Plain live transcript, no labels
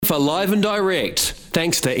for live and direct,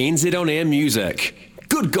 thanks to NZoA Music.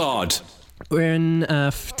 Good God. We're in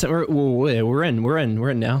now.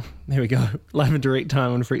 There we go. Live and direct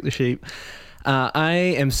time on Freak the Sheep. I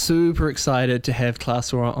am super excited to have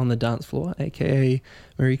Classora on the dance floor, aka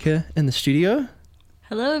Marika, in the studio.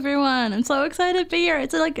 Hello everyone, I'm so excited to be here.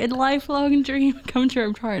 It's like a lifelong dream come true.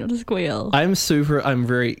 I'm trying not to squeal. I'm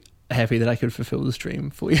very happy that I could fulfill this dream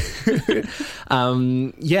for you. How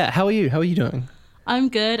are you? How are you doing? I'm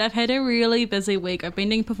good. I've had a really busy week. I've been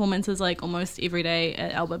doing performances like almost every day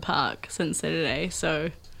at Albert Park since Saturday,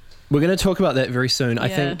 so... We're going to talk about that very soon.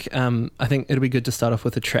 Yeah. I think it'll be good to start off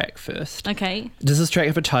with a track first. Okay. Does this track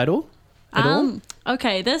have a title at all?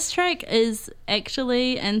 Okay, this track is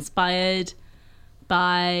actually inspired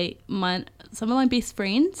by some of my best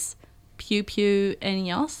friends, Pew Pew and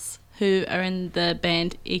Yos, who are in the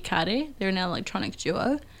band Ikare. They're an electronic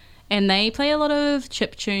duo, and they play a lot of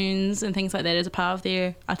chip tunes and things like that as a part of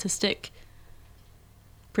their artistic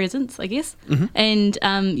presence, I guess. Mm-hmm.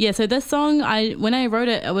 And so this song, when I wrote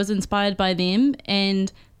it, I was inspired by them, and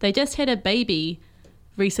they just had a baby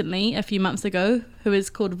recently, a few months ago, who is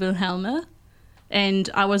called Wilhelma. And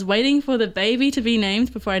I was waiting for the baby to be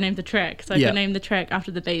named before I named the track, so I could name the track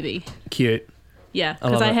after the baby. Cute. Yeah,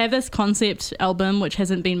 because I have this concept album, which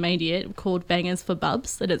hasn't been made yet, called Bangers for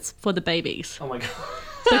Bubs, and it's for the babies. Oh my God.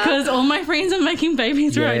 Because all my friends are making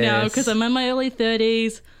babies right now, because I'm in my early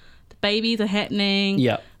 30s, the babies are happening.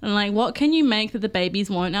 Yeah. And like, what can you make that the babies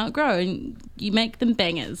won't outgrow? And you make them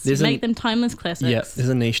bangers. You make them timeless classics. Yeah, there's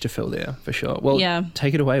a niche to fill there, for sure. Well,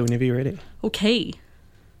 take it away whenever you're ready. Okay.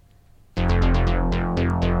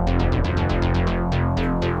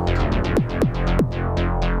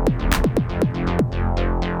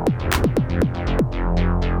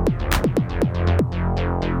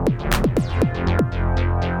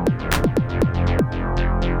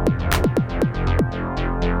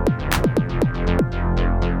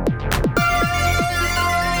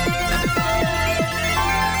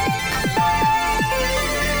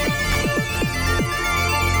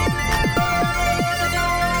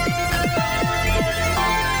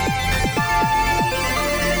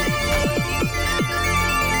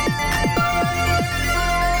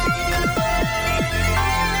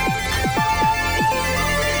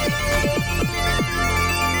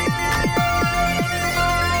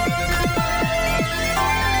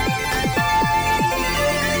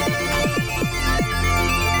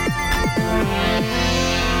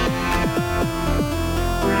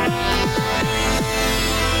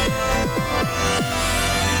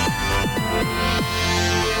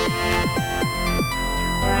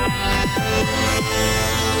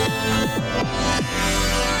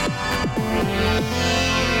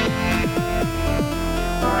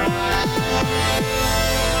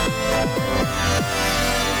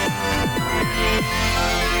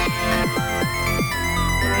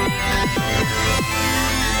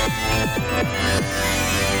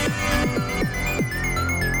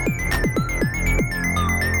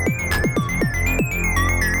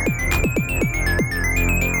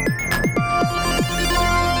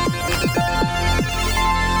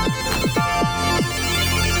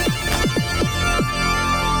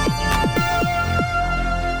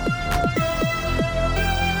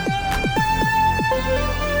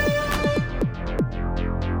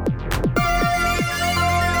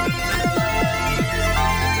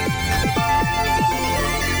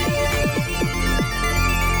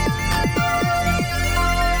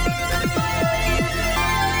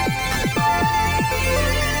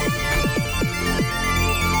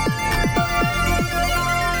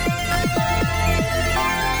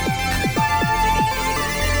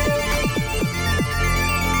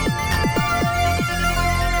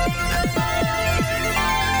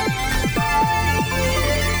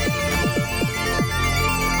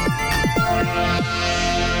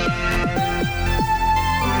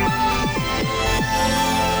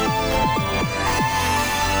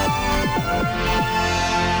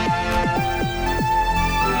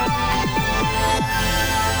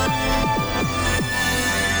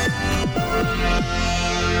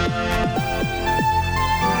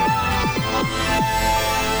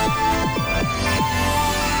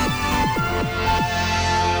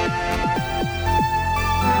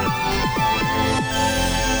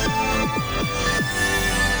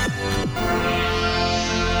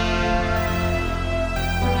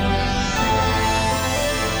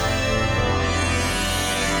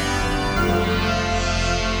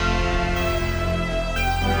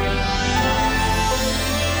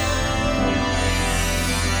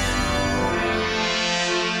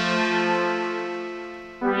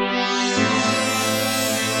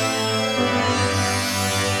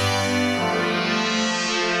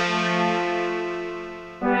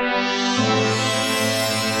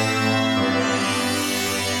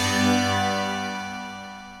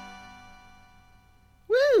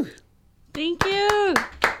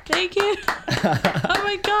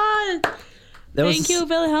 Thank you,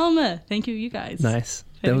 Wilhelma. Thank you, you guys. Nice.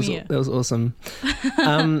 Having That me here. was awesome.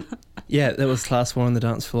 Yeah, that was Class 4 on the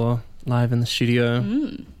dance floor, live in the studio.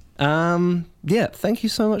 Yeah, thank you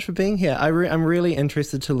so much for being here. I'm really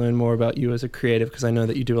interested to learn more about you as a creative, because I know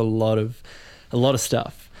that you do a lot of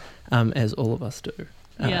stuff, as all of us do.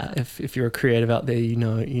 Yeah. If you're a creative out there, you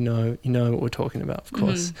know what we're talking about, of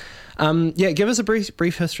course. Yeah, give us a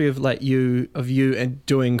brief history of you and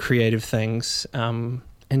doing creative things.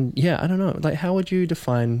 And yeah, I don't know, how would you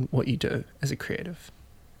define what you do as a creative?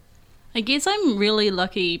 I guess I'm really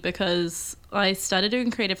lucky because I started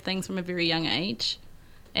doing creative things from a very young age,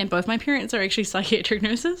 and both my parents are actually psychiatric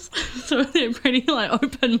nurses, so they're pretty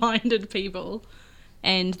open-minded people,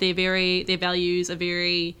 and their values are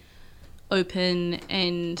very open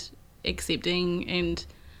and accepting. And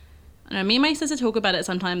I know me and my sister talk about it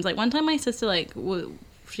sometimes. One time my sister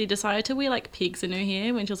she decided to wear pegs in her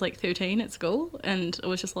hair when she was 13 at school, and it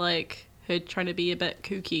was just her trying to be a bit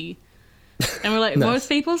kooky. And we're Nice. Most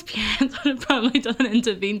people's parents would have probably done an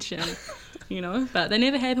intervention, but they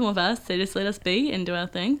never happened with us. They just let us be and do our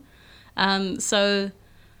thing. So,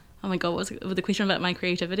 oh my God, what was the question about my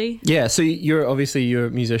creativity? Yeah, so you're a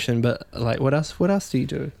musician, but what else do you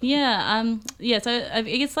do? Yeah, so I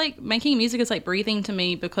guess making music is breathing to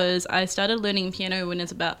me, because I started learning piano when I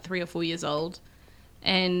was about 3 or 4 years old,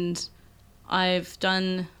 and I've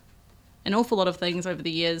done an awful lot of things over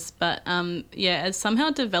the years, but it's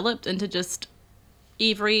somehow developed into just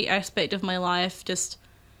every aspect of my life. Just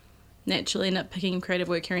naturally end up picking creative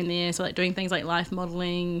work here and there. So doing things like life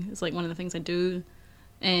modeling is one of the things I do,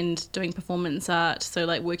 and doing performance art.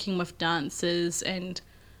 So working with dancers and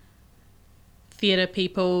theatre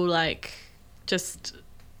people, just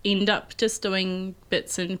end up just doing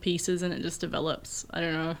bits and pieces, and it just develops. I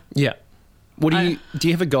don't know. Yeah. Do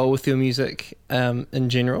you have a goal with your music in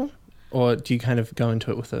general? Or do you kind of go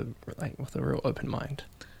into it with a real open mind?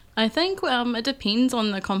 I think it depends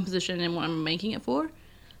on the composition and what I'm making it for.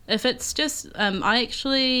 If it's just, I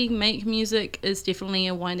actually make music is definitely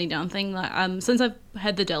a winding down thing. Since I've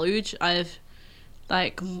had the deluge, I've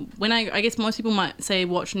when I guess most people might say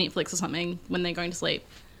watch Netflix or something when they're going to sleep,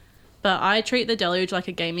 but I treat the deluge like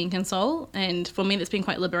a gaming console, and for me that's been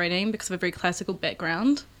quite liberating because of a very classical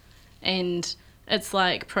background, and it's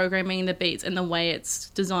programming the beats and the way it's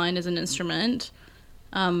designed as an instrument.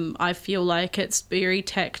 I feel like it's very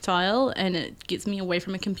tactile, and it gets me away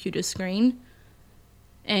from a computer screen,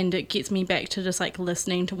 and it gets me back to just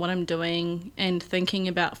listening to what I'm doing and thinking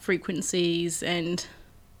about frequencies and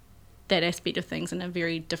that aspect of things in a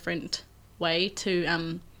very different way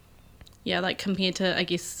to compared to, I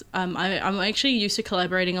guess, I'm actually used to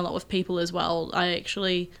collaborating a lot with people as well.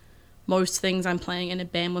 Most things I'm playing in a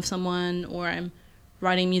band with someone, or I'm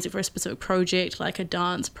writing music for a specific project, like a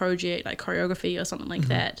dance project, like choreography or something like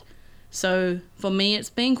that. So for me, it's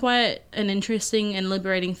been quite an interesting and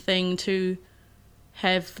liberating thing to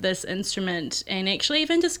have this instrument, and actually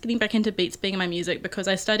even just getting back into beats being in my music, because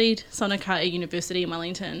I studied sonic art at university in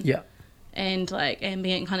Wellington. Yeah. And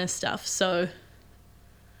ambient kind of stuff. So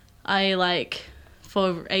I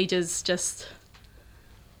for ages just,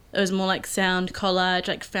 it was more sound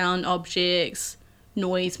collage, found objects,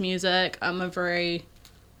 noise music. I'm a very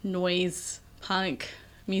noise punk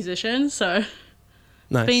musician, so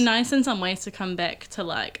Nice. it's been nice in some ways to come back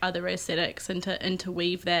to other aesthetics and to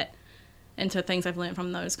interweave that into things I've learned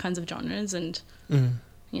from those kinds of genres, and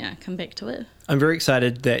come back to it. I'm very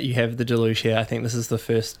excited that you have the deluge here. I think this is the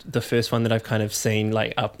first one that I've kind of seen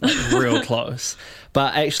up real close.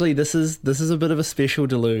 But actually, this is a bit of a special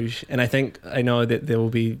deluge, and I know that there will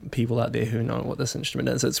be people out there who know what this instrument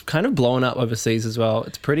is. It's kind of blown up overseas as well.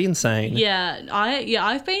 It's pretty insane.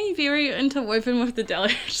 I've been very interwoven with the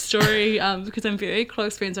deluge story because I'm very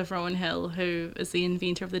close friends with Rowan Hill, who is the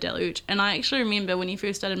inventor of the deluge. And I actually remember when he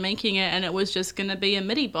first started making it, and it was just going to be a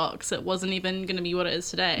MIDI box. It wasn't even going to be what it is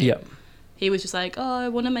today. Yeah. He was just I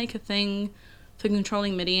want to make a thing for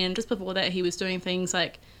controlling MIDI. And just before that, he was doing things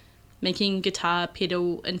making guitar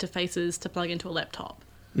pedal interfaces to plug into a laptop.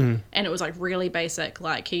 And it was really basic.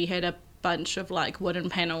 He had a bunch of wooden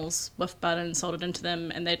panels with buttons soldered into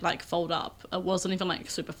them, and they'd fold up. It wasn't even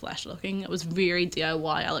super flash looking. It was very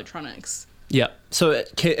DIY electronics. Yeah. So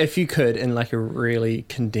if you could, in a really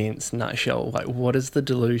condensed nutshell, what does the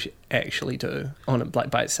deluge actually do on it,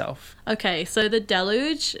 by itself? Okay, so the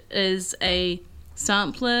deluge is a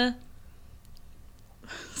sampler,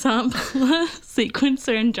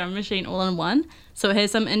 sequencer, and drum machine all in one. So it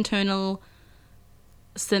has some internal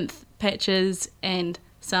synth patches and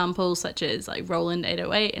samples such as Roland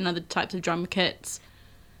 808 and other types of drum kits,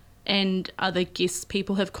 and other guest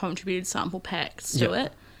people have contributed sample packs to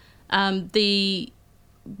it. The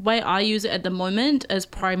way I use it at the moment is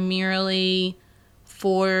primarily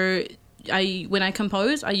when I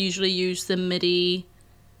compose, I usually use the MIDI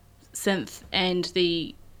synth and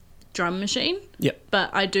the drum machine. Yep. But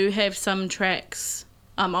I do have some tracks.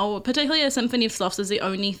 Particularly a Symphony of Sloths is the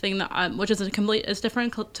only thing that which is it's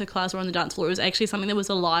different to Class on the Dance Floor. It was actually something that was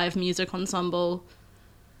a live music ensemble,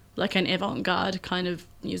 like an avant-garde kind of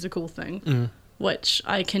musical thing, which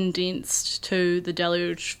I condensed to the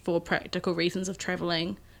Deluge for practical reasons of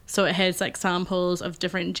travelling. So it has like samples of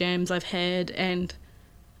different jams I've had and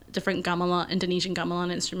different Indonesian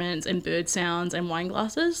gamelan instruments and bird sounds and wine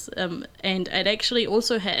glasses. And it actually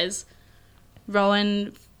also has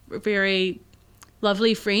Rowan, very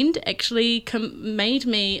lovely friend, actually made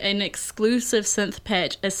me an exclusive synth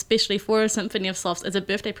patch, especially for a Symphony of Sloths, as a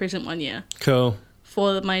birthday present one year. Cool.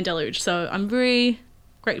 For my Deluge. So I'm very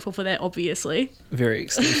grateful for that, obviously. Very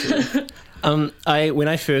exclusive. When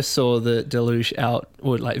I first saw the Deluge out,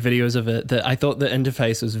 or like videos of it, I thought the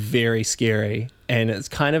interface was very scary. And it's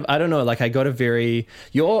kind of, I don't know, like I got a very,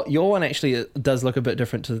 your one actually does look a bit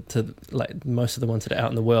different to like most of the ones that are out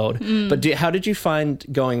in the world. But how did you find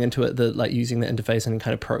going into it, like using the interface and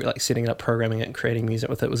kind of like setting it up, programming it and creating music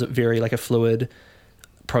with it? Was it very like a fluid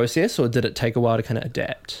process, or did it take a while to kind of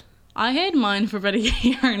adapt? I had mine for about a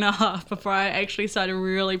year and a half before I actually started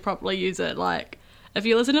really properly use it. Like, if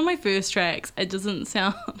you listen to my first tracks, it doesn't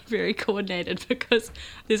sound very coordinated because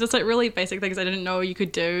there's just like really basic things I didn't know you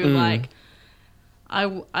could do. Like,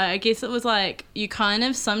 I guess it was like you kind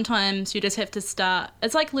of sometimes you just have to start.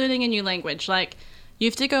 It's like learning a new language. Like, you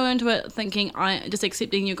have to go into it thinking, just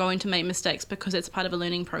accepting you're going to make mistakes because it's part of a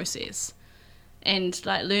learning process. And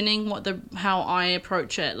like learning how I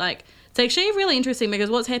approach it. Like, it's actually really interesting because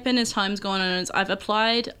what's happened as time's gone on is I've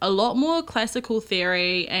applied a lot more classical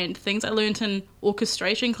theory and things I learned in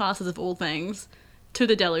orchestration classes of all things to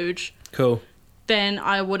the Deluge. Cool. Than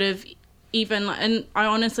I would have even, and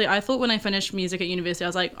I thought when I finished music at university, I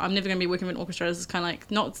was like, I'm never going to be working with an orchestra. This is kind of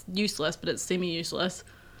like, not useless, but it's semi-useless.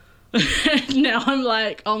 Now I'm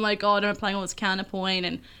like, oh my God, I'm playing all this counterpoint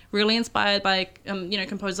and really inspired by,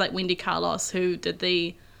 composers like Wendy Carlos, who did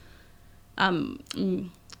the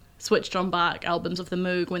switched on Bach albums of the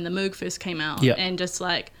Moog when the Moog first came out. Yep. And just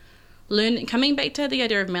like coming back to the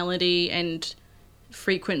idea of melody and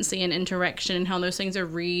frequency and interaction and how those things are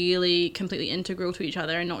really completely integral to each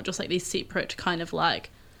other and not just like these separate kind of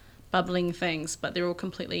like bubbling things, but they're all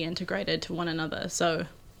completely integrated to one another. So,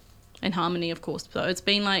 and harmony, of course. So it's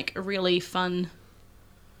been like a really fun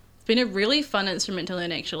instrument to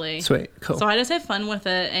learn, actually. Sweet, cool. So I just have fun with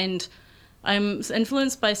it, and I'm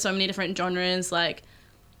influenced by so many different genres like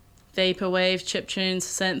vaporwave, chiptunes,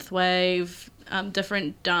 synthwave,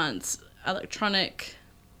 different dance, electronic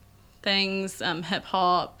things, hip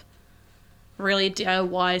hop, really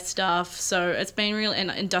DIY stuff. So it's been really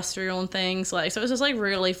industrial and things like. So it's just like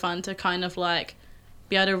really fun to kind of like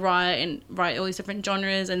be able to write all these different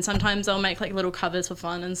genres, and sometimes I'll make like little covers for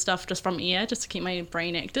fun and stuff just from ear, just to keep my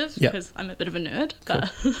brain active because I'm a bit of a nerd.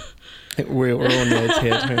 Cool. But we're all nerds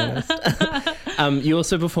here, to be honest. You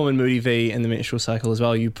also perform in Moody V and the Menstrual Cycle as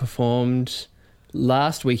well. You performed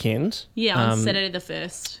last weekend. Yeah, on Saturday the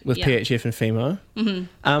 1st. With PHF and FEMO.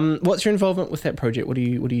 Mm-hmm. What's your involvement with that project? What do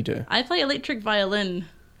you do? I play electric violin,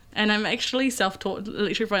 and I'm actually self-taught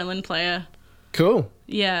electric violin player. Cool.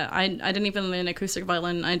 Yeah, I didn't even learn acoustic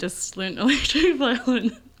violin. I just learned electric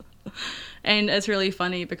violin. And it's really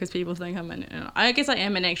funny because people think I guess I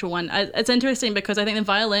am an actual one. It's interesting because I think the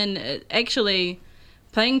violin, actually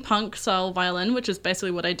playing punk style violin, which is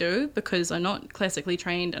basically what I do because I'm not classically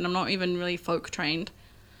trained and I'm not even really folk trained.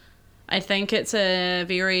 I think it's a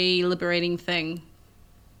very liberating thing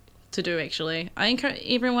to do, actually. I encourage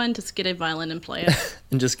everyone to just get a violin and play it.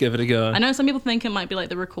 And just give it a go. I know some people think it might be like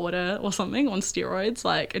the recorder or something on steroids,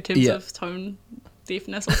 like in terms of tone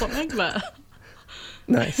deafness or something, but...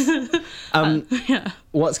 Nice.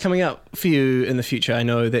 What's coming up for you in the future? I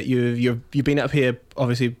know that you've been up here,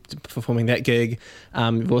 obviously performing that gig.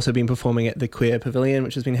 You've also been performing at the Queer Pavilion,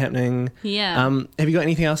 which has been happening. Yeah. Have you got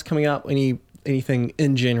anything else coming up? Anything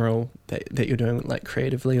in general that you're doing, like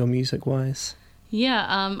creatively or music wise? Yeah,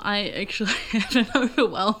 I actually have an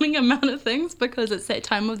overwhelming amount of things because it's that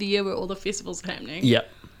time of the year where all the festivals are happening. Yep.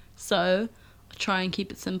 So I try and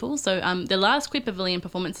keep it simple. So the last Queer Pavilion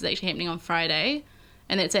performance is actually happening on Friday,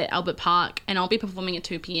 and it's at Albert Park, and I'll be performing at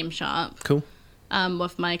 2 p.m. sharp. Cool.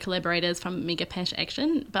 With my collaborators from Mega Pash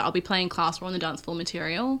Action, but I'll be playing Class on the Dance Floor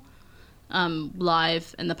material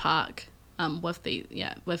live in the park with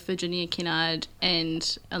Virginia Kennard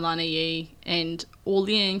and Alana Yee and all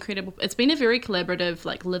the incredible... It's been a very collaborative,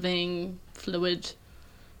 like living, fluid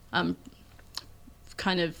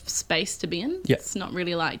kind of space to be in. Yeah. It's not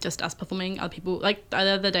really like just us performing. Other people, like the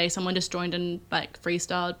other day, someone just joined in like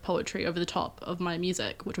freestyled poetry over the top of my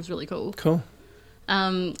music, which was really cool. Cool.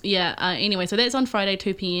 Anyway, so that's on Friday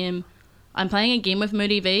 2 p.m. I'm playing again with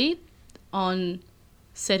Moody V on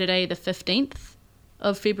Saturday the 15th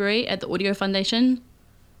of February at the Audio Foundation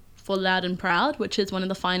for Loud and Proud, which is one of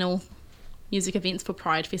the final music events for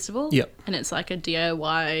Pride Festival. Yep. And it's like a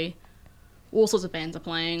DIY, all sorts of bands are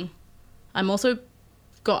playing. I'm also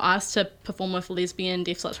got asked to perform with Lesbian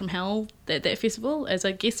Deaf Sluts from Hell at that festival as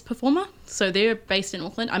a guest performer. So they're based in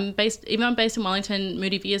Auckland. I'm based in Wellington,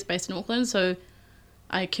 Moody V is based in Auckland, so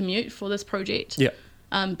I commute for this project. Yeah.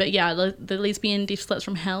 But yeah, the Lesbian Deaf Sluts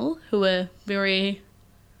from Hell, who are very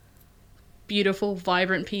beautiful,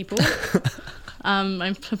 vibrant people.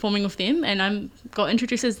 I'm performing with them, and I'm got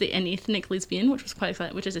introduced as an ethnic lesbian, which was quite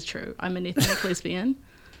exciting, which is true. I'm an ethnic lesbian.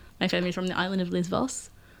 My family's from the island of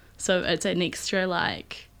Lesbos. So it's an extra,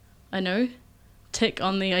 like, I know, tick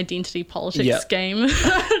on the identity politics game.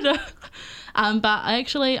 But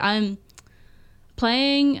I'm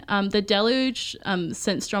playing the Deluge,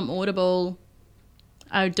 since Drum Audible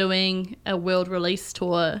are doing a world release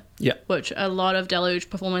tour, which a lot of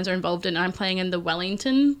Deluge performers are involved in. I'm playing in the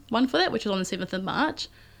Wellington one for that, which is on the 7th of March.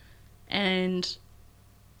 And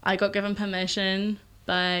I got given permission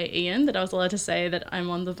by Ian that I was allowed to say that I'm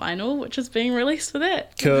on the vinyl, which is being released for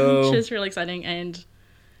that. Cool. Which is really exciting. And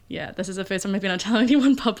yeah, this is the first time I've been able to tell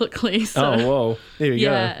anyone publicly. So, oh, whoa. There you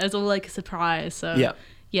go. Yeah, it's all like a surprise. So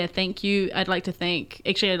yeah, thank you. I'd like to thank,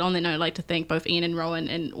 actually on that note, I'd like to thank both Ian and Rowan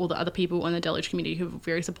and all the other people in the Deluge community who were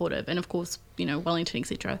very supportive, and of course, Wellington,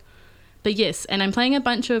 etc. But yes, and I'm playing a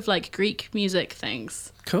bunch of like Greek music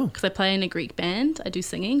things. Cool. Because I play in a Greek band. I do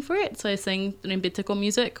singing for it. So I sing Nembetiko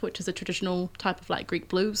music, which is a traditional type of like Greek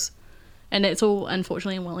blues. And it's all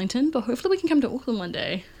unfortunately in Wellington, but hopefully we can come to Auckland one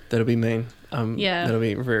day. That'll be mean. Yeah. That'll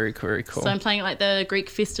be very, very cool. So I'm playing at like the Greek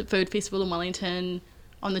Food Festival in Wellington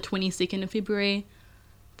on the 22nd of February,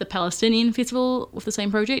 the Palestinian Festival with the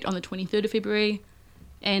same project on the 23rd of February,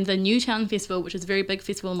 and the Newtown Festival, which is a very big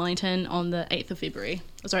festival in Wellington, on the 8th of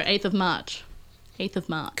March. 8th of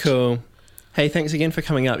March. Cool. Hey, thanks again for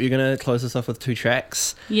coming up. You're going to close us off with 2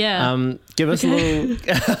 tracks. Yeah. Give us a little...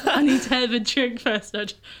 I need to have a drink first.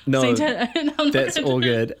 No, that's all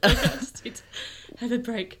good. Have a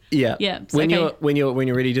break. Yeah. Yeah. When you're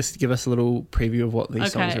ready, just give us a little preview of what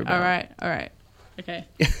these songs are about. All right. Okay.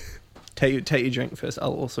 Take your drink first.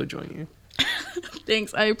 I'll also join you.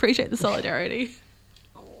 Thanks. I appreciate the solidarity.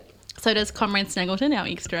 So does Comrade Snaggleton, our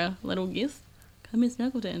extra little guest. Comrade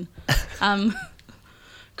Snaggleton.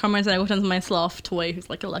 Comrade Snaggleton's my sloth toy, who's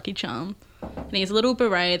like a lucky charm. And he has a little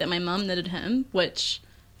beret that my mum knitted him, which,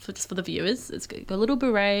 just for the viewers, it's got a little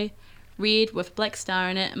beret, red with a black star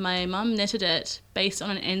in it. And my mum knitted it based on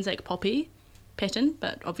an Anzac poppy pattern,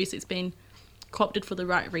 but obviously it's been co-opted for the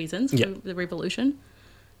right reasons, for the revolution.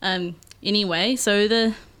 Anyway, so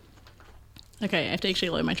okay, I have to actually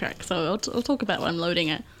load my track, so I'll talk about what I'm loading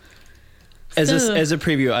it. As a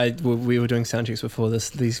preview, we were doing sound checks before this.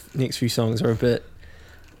 These next few songs are a bit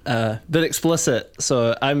explicit,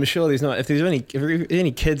 so I'm sure if there's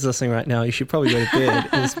any kids listening right now, you should probably go to bed.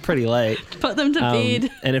 It's pretty late. Put them to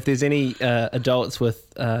bed. And if there's any adults with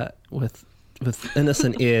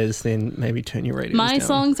innocent ears, then maybe turn your radio down. My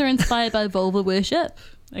songs are inspired by vulva worship.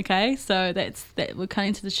 Okay, so that we're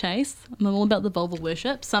cutting to the chase. I'm all about the vulva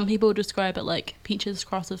worship. Some people describe it like Peaches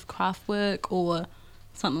Cross of Craftwork or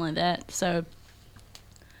something like that. So,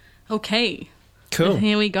 okay. Cool.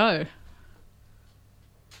 Here we go.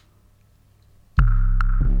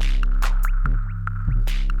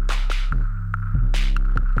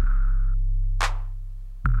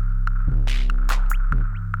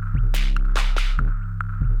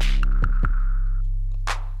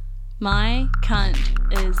 My cunt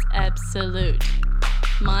is absolute.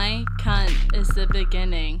 My cunt is the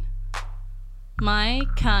beginning. My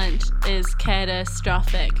cunt is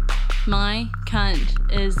catastrophic. My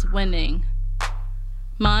cunt is winning.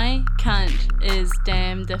 My cunt is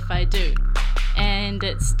damned if I do, and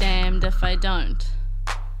it's damned if I don't.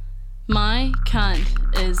 My cunt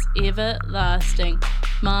is everlasting.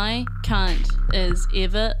 My cunt is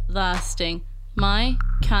everlasting. My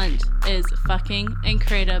cunt is fucking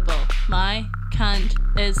incredible. My cunt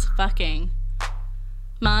is fucking.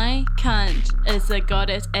 My cunt is a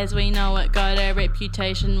goddess as we know it. Got a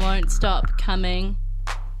reputation, won't stop coming.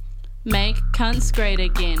 Make cunts great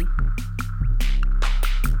again.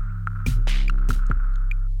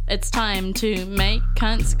 It's time to make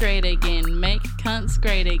cunts great again. Make cunts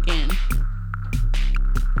great again.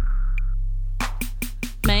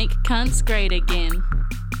 Make cunts great again.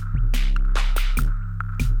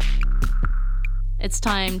 It's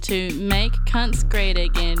time to make cunts great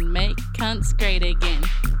again. Make cunts great again.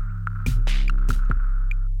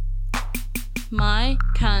 My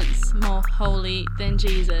cunt's more holy than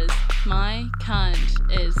Jesus. My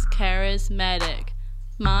cunt is charismatic.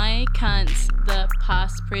 My cunt's the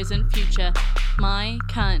past, present, future. My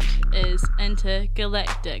cunt is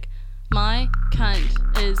intergalactic. My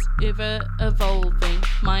cunt is ever evolving.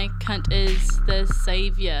 My cunt is the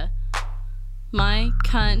savior. My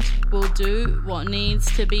cunt will do what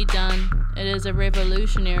needs to be done. It is a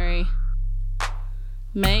revolutionary.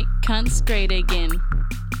 Make cunts great again.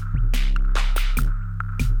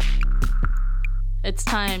 It's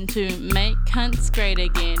time to make cunts great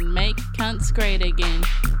again. Make cunts great again.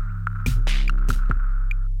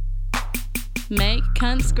 Make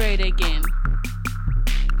cunts great again.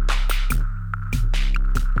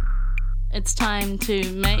 It's time to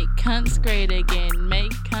make cunts great again.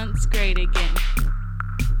 Make cunts great again.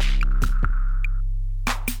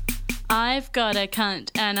 I've got a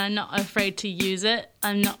cunt and I'm not afraid to use it.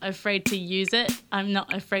 I'm not afraid to use it. I'm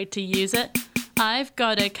not afraid to use it. I've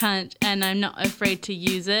got a cunt and I'm not afraid to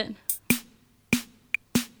use it.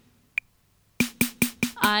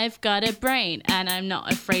 I've got a brain and I'm not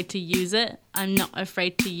afraid to use it. I'm not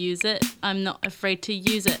afraid to use it. I'm not afraid to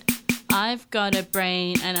use it. I've got a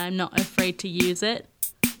brain and I'm not afraid to use it.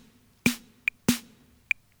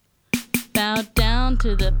 Bow down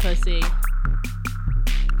to the pussy.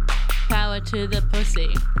 Power to the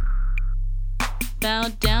pussy. Bow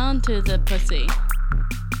down to the pussy.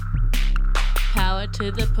 Power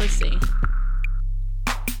to the pussy.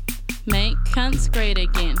 Make cunts great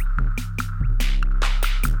again.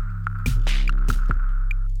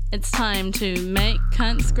 It's time to make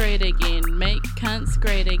cunts great again. Make cunts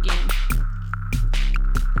great again.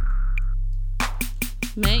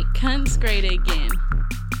 Make cunts great again.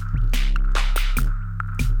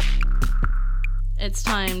 It's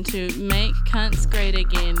time to make cunts great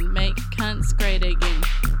again. Make cunts great again.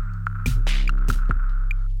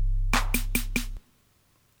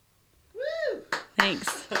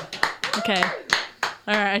 Thanks. Okay.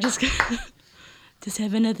 Alright, I just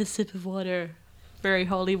have another sip of water. Very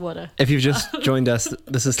holy water. If you've just joined us,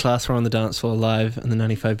 this is Class 4 on the Dance Floor live in the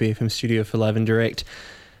 95BFM studio for Live and Direct.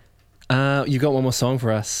 You've got one more song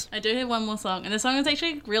for us. I do have one more song, and the song is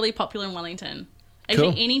actually really popular in Wellington.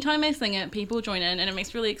 Actually, Cool. Anytime I sing it, people join in, and it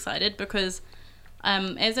makes me really excited because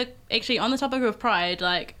actually on the topic of pride,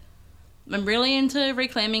 like, I'm really into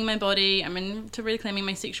reclaiming my body. I'm into reclaiming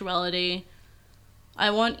my sexuality. I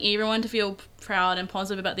want everyone to feel proud and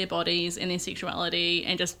positive about their bodies and their sexuality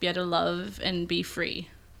and just be able to love and be free.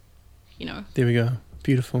 You know? There we go.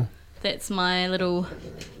 Beautiful. That's my little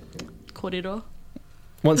kōrero.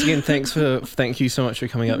 Once again, thank you so much for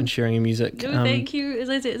coming up and sharing your music. No, thank you. As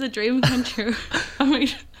I said, it's a dream come true. I mean,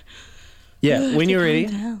 yeah, when you're ready,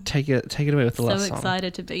 down. take it away with the last So song.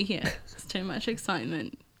 excited to be here. It's too much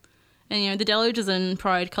excitement. And, you know, the deluge is in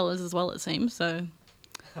pride colours as well, it seems. So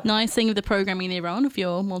nice thing with the programming there on with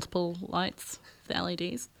your multiple lights, the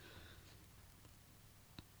LEDs.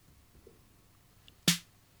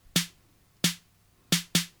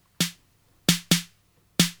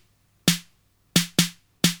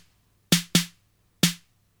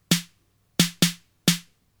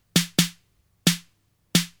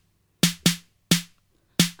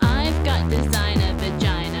 I've got designer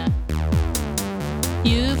vagina.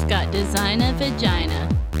 You've got designer vagina.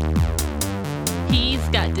 He's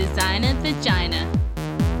got designer vagina.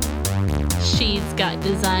 She's got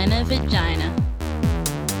designer vagina.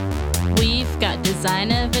 We've got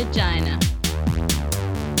designer vagina.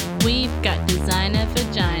 We've got designer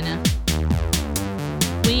vagina.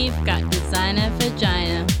 We've got designer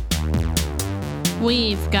vagina.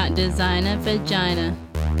 We've got designer vagina.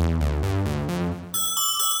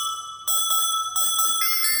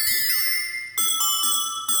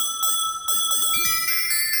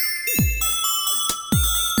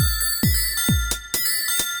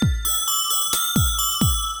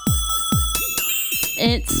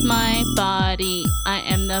 It's my body, I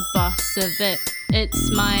am the boss of it. It's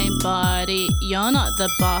my body, you're not the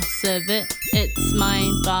boss of it. It's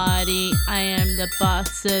my body, I am the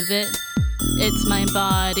boss of it. It's my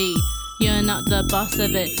body, you're not the boss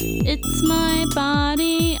of it. It's my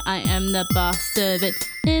body, I am the boss of it.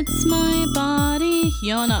 It's my body,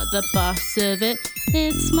 you're not the boss of it.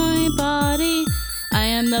 It's my body, I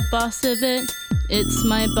am the boss of it. It's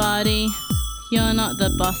my body, you're not the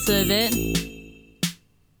boss of it.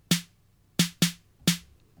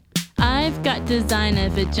 I've got designer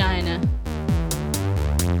vagina.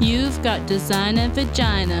 You've got designer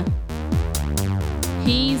vagina.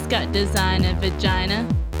 He's got designer vagina.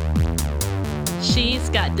 She's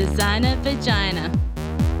got designer vagina.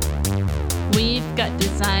 We've got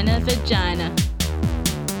designer vagina.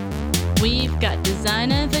 We've got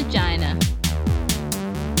designer vagina.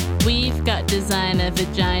 We've got designer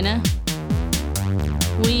vagina.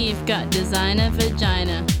 We've got designer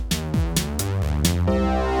vagina.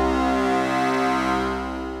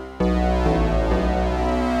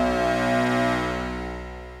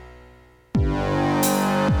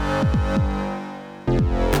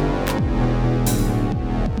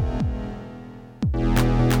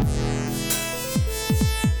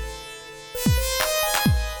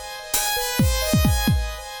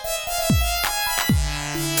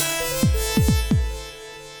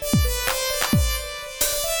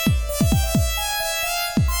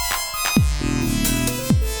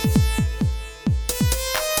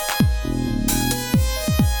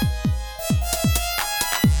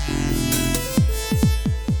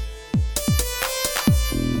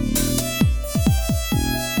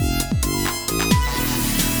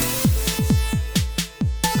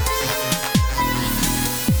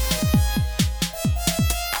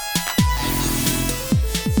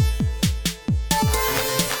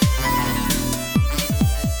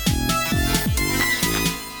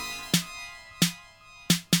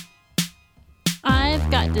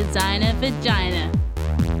 Designer vagina.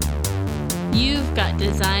 You've got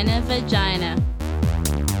designer vagina.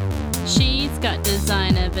 She's got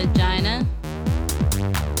designer vagina.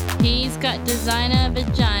 He's got designer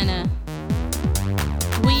vagina.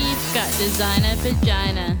 We've got designer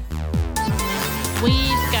vagina.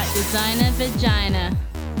 We've got designer vagina.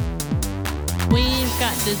 We've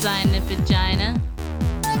got designer vagina.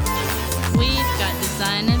 We've got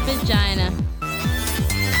designer vagina.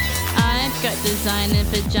 I've got designer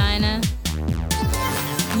vagina.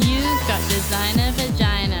 You've got designer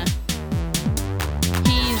vagina.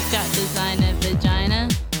 He's got designer vagina.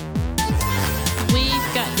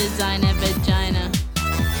 We've got designer vagina.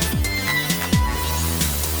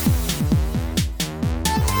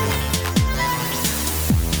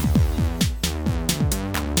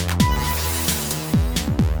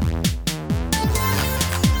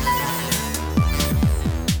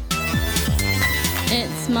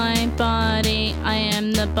 It's my body, I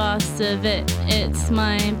am the boss of it. It's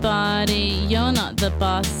my body, you're not the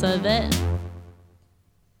boss of it.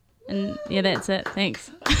 And yeah, that's it.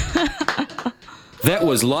 Thanks. That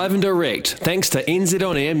was live and direct, thanks to NZ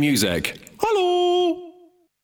On Air Music. Hello!